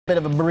Bit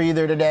of a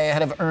breather today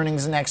ahead of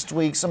earnings next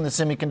week. Some of the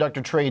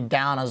semiconductor trade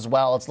down as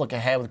well. Let's look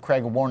ahead with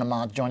Craig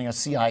Warnimont joining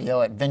us,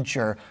 CIO at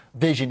Venture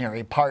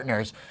Visionary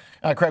Partners.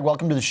 Craig,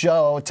 welcome to the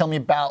show. Tell me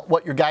about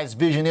what your guys'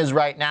 vision is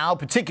right now,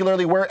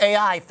 particularly where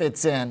AI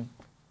fits in.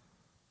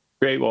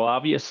 Great. Well,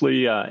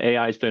 obviously,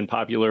 AI has been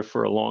popular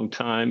for a long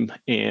time,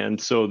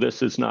 and so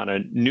this is not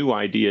a new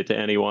idea to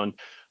anyone.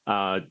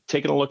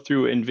 Taking a look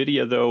through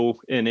Nvidia, though,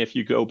 and if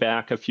you go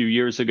back a few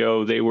years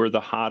ago, they were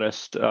the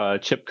hottest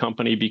chip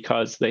company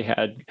because they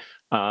had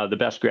the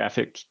best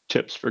graphics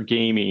chips for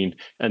gaming,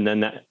 and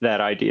then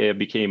that idea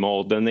became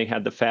old. Then they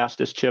had the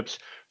fastest chips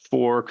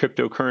for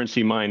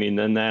cryptocurrency mining.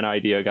 Then that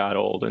idea got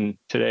old, and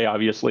today,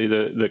 obviously,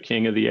 the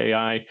king of the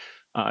AI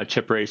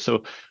chip race.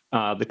 So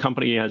the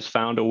company has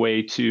found a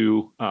way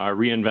to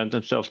reinvent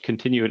themselves,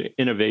 continue to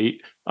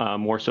innovate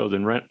more so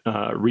than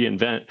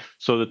reinvent,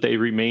 so that they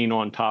remain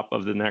on top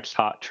of the next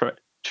hot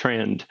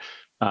trend.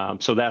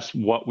 So that's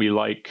what we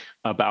like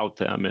about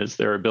them, is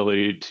their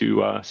ability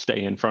to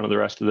stay in front of the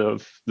rest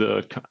of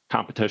the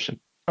competition.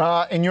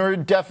 In your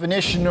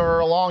definition or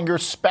along your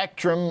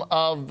spectrum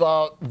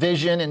of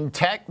vision and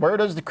tech, where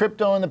does the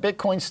crypto and the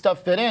Bitcoin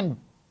stuff fit in?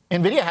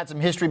 Nvidia had some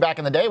history back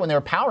in the day when they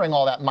were powering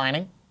all that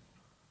mining.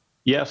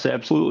 Yes,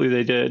 absolutely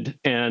they did.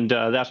 And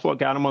that's what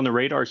got them on the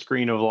radar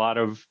screen of a lot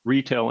of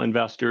retail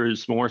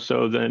investors, more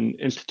so than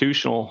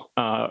institutional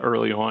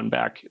early on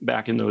back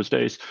in those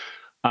days.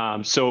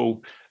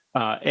 So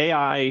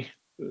AI,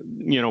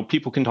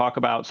 people can talk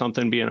about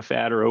something being a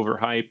fad or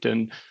overhyped,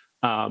 and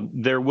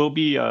there will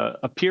be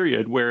a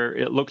period where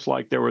it looks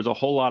like there was a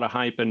whole lot of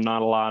hype and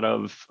not a lot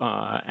of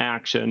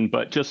action.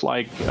 But just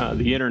like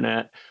the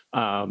internet,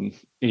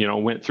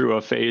 went through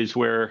a phase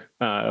where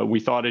we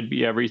thought it'd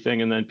be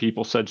everything, and then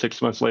people said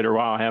 6 months later,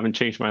 wow, I haven't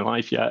changed my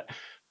life yet.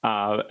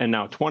 And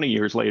now 20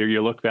 years later,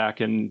 you look back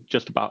and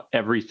just about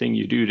everything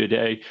you do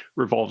today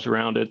revolves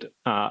around it.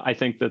 I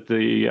think that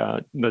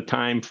the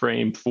time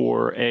frame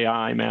for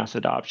AI mass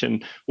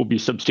adoption will be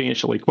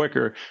substantially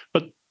quicker,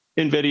 but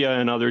Nvidia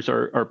and others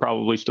are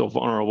probably still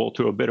vulnerable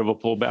to a bit of a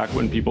pullback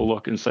when people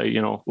look and say,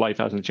 life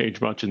hasn't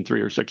changed much in 3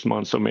 or 6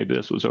 months, so maybe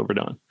this was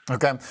overdone.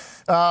 Okay.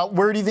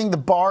 Where do you think the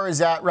bar is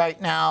at right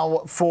now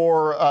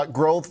for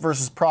growth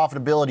versus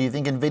profitability? Do you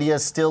think Nvidia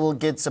still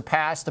gets a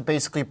pass to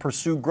basically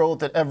pursue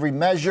growth at every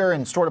measure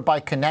and sort of by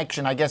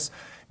connection? I guess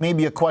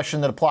maybe a question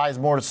that applies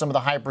more to some of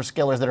the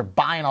hyperscalers that are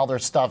buying all their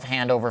stuff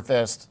hand over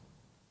fist.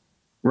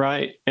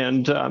 Right.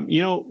 And,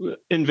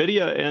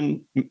 NVIDIA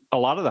and a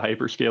lot of the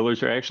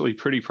hyperscalers are actually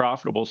pretty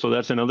profitable. So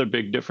that's another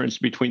big difference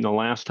between the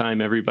last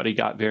time everybody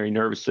got very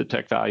nervous that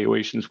tech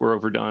valuations were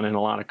overdone and a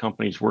lot of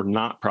companies were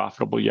not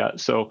profitable yet.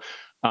 So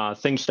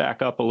things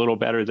stack up a little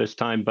better this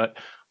time, but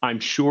I'm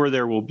sure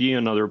there will be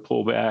another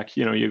pullback.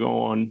 You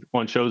go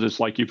on shows, it's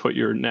like you put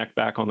your neck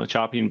back on the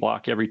chopping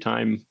block every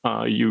time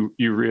you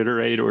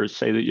reiterate or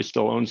say that you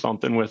still own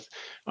something with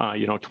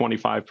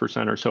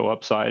 25% or so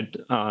upside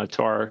to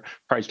our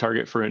price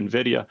target for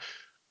Nvidia.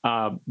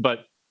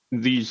 But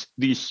these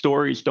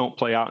stories don't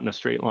play out in a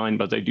straight line,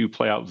 but they do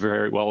play out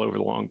very well over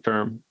the long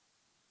term.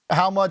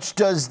 How much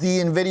does the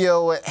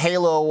Nvidia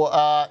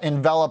halo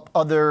envelop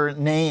other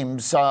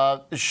names?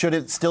 Should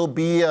it still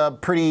be a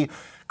pretty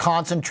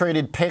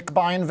concentrated pick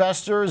by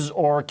investors,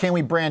 or can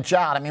we branch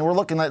out? I mean, we're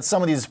looking at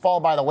some of these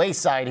fall by the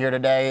wayside here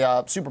today.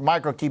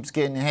 Supermicro keeps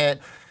getting hit.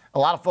 A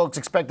lot of folks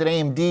expected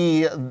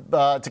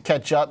AMD to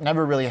catch up,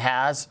 never really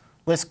has.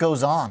 List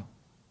goes on.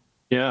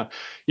 Yeah,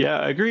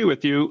 I agree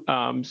with you.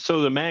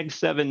 So the Mag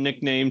 7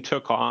 nickname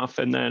took off,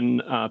 and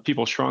then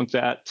people shrunk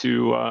that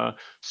to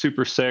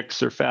Super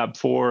 6 or Fab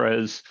 4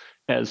 as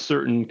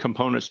certain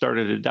components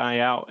started to die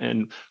out.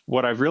 And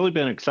what I've really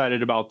been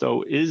excited about,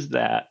 though, is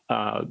that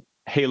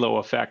halo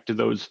effect to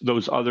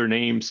those other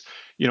names.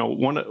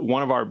 One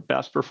of our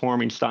best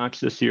performing stocks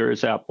this year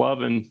is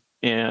AppLovin,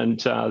 and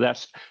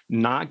that's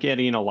not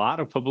getting a lot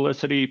of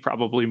publicity,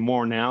 probably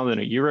more now than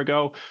a year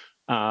ago.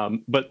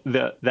 But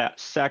that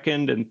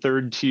second and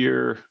third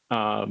tier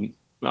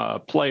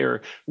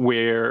player,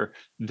 where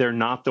they're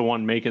not the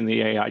one making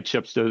the AI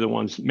chips, they're the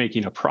ones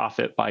making a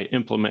profit by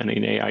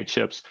implementing AI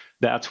chips.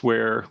 That's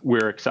where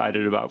we're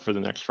excited about for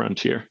the next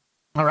frontier.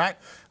 All right.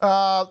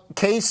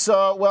 Case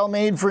well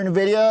made for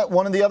Nvidia.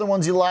 One of the other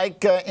ones you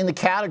like in the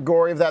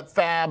category of that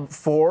Fab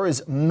 4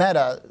 is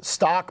Meta.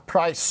 Stock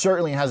price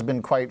certainly has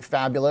been quite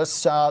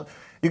fabulous.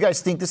 You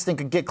guys think this thing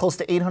could get close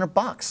to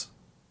 $800?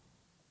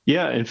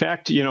 Yeah, in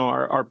fact,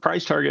 our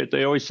price target,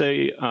 they always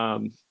say,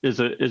 is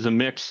a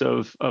mix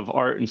of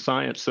art and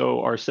science.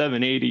 So our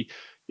 780,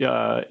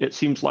 it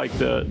seems like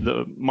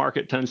the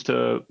market tends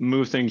to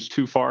move things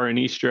too far in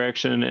each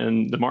direction,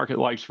 and the market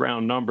likes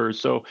round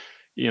numbers. So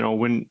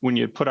when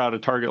you put out a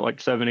target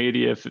like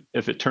 780,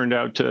 if it turned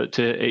out to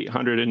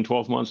 800 in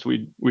 12 months,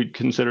 we'd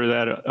consider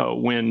that a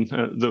win.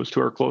 Those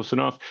two are close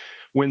enough.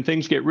 When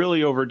things get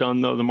really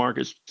overdone, though, the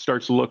market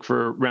starts to look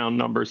for round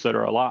numbers that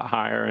are a lot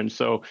higher. And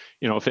so,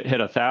 if it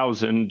hit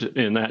 1,000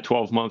 in that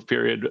 12-month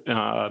period,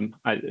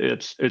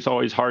 it's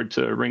always hard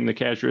to ring the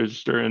cash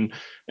register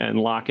and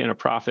lock in a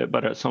profit.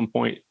 But at some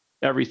point,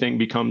 everything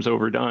becomes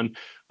overdone.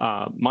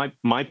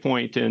 My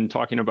point in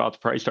talking about the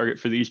price target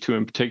for these two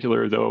in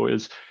particular, though,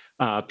 is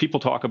people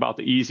talk about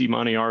the easy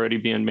money already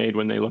being made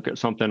when they look at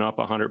something up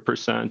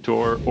 100%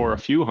 or a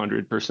few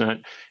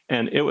 100%,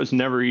 and it was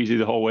never easy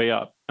the whole way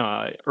up.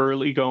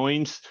 Early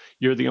goings,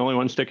 you're the only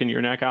one sticking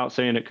your neck out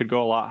saying it could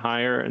go a lot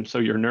higher, and so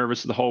you're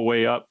nervous the whole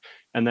way up.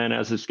 And then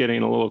as it's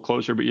getting a little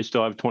closer, but you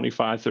still have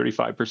 25,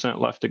 35%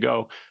 left to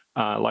go,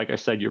 like I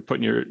said, you're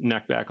putting your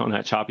neck back on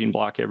that chopping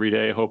block every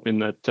day, hoping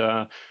that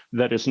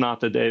that it's not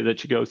the day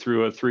that you go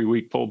through a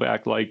 3-week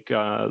pullback like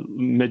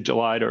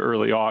mid-July to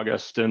early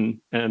August, and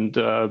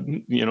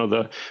you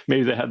know,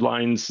 maybe the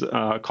headlines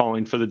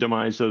calling for the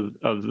demise of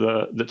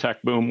the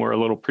tech boom were a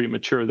little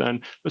premature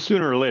then. But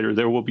sooner or later,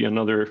 there will be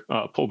another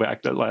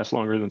pullback that lasts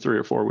longer than 3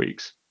 or 4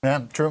 weeks.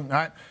 Yeah, true. All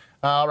right.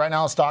 Right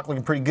now, the stock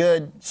looking pretty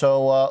good.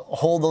 So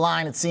hold the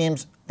line, it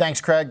seems.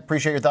 Thanks, Craig.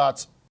 Appreciate your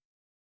thoughts.